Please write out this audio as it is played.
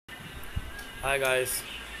Hi guys,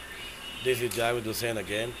 this is Javed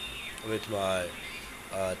again with my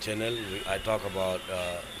channel. I talk about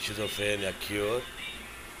schizophrenia cure.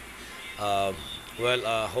 Um,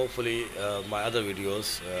 hopefully my other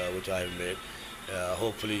videos which I have made,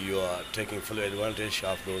 hopefully you are taking full advantage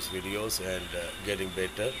of those videos and getting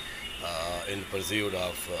better in pursuit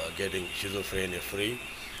of getting schizophrenia free.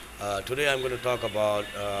 Today I'm going to talk about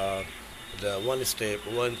the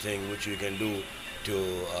one thing which you can do to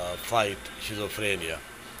fight schizophrenia.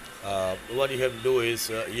 What you have to do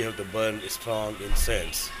is you have to burn strong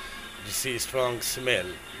incense. You see strong smell.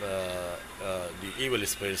 The evil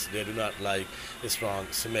spirits, they do not like a strong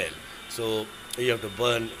smell. So you have to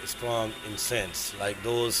burn strong incense, like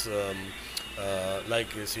those,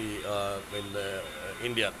 like you see in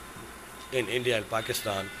India. In India and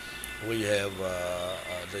Pakistan, we have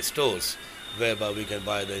the stores whereby we can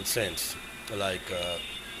buy the incense, like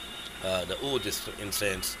the oud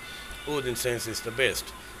incense. Oud incense is the best.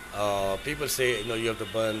 People say you have to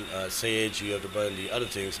burn sage, you have to burn the other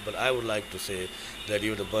things, but I would like to say that you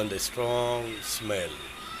have to burn the strong smell.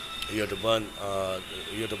 You have to burn.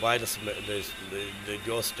 You have to buy the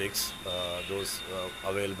joysticks, those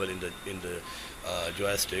available in the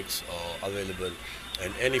joysticks or available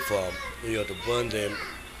in any form. You have to burn them.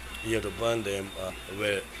 You have to burn them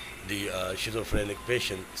where the schizophrenic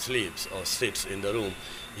patient sleeps or sits in the room.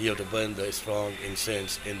 You have to burn the strong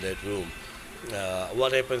incense in that room.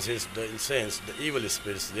 What happens is the incense, the evil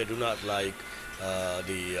spirits, they do not like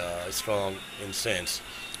the strong incense.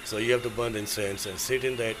 So you have to burn the incense and sit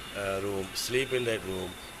in that room, sleep in that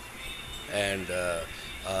room, and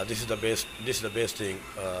this is the best. This is the best thing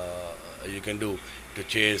you can do to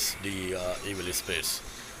chase the evil spirits.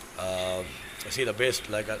 Uh, See, the best,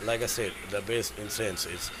 like I said, the best incense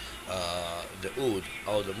is the oud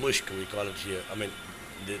or the musk, we call it here. I mean,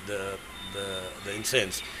 the the the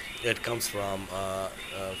incense that comes from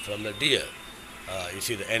the deer. You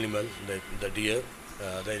see the animal, the deer.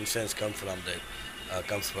 The incense comes from that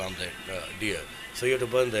deer. So you have to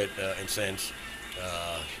burn that incense.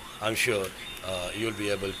 I'm sure you'll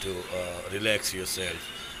be able to relax yourself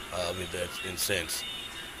with that incense.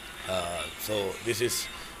 So this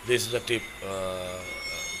is the tip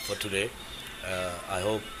for today. I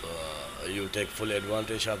hope you'll take full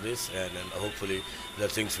advantage of this, and hopefully the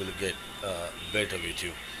things will get better with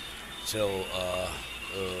you. So,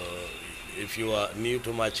 if you are new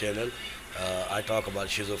to my channel, I talk about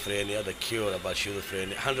schizophrenia, the cure about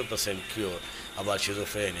schizophrenia, 100% cure about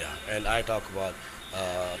schizophrenia, and I talk about.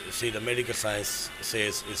 See, the medical science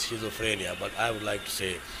says it's schizophrenia, but I would like to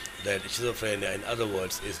say that schizophrenia, in other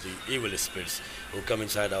words, is the evil spirits who come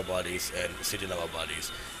inside our bodies and sit in our bodies.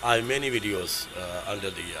 I have many videos under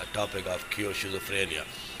the topic of cure schizophrenia,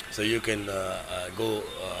 so you can go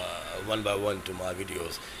one by one to my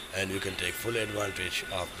videos, and you can take full advantage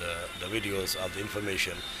of the videos, of the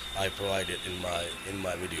information I provided in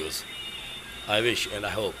my videos. I wish and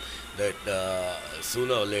I hope that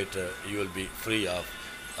sooner or later you will be free of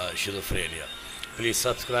schizophrenia. Please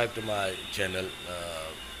subscribe to my channel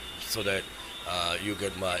so that you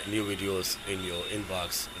get my new videos in your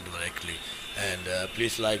inbox directly. And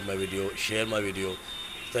please like my video, share my video.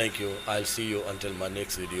 Thank you. I'll see you until my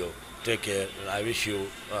next video. Take care, and I wish you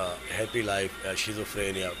happy life,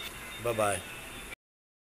 schizophrenia. Bye bye.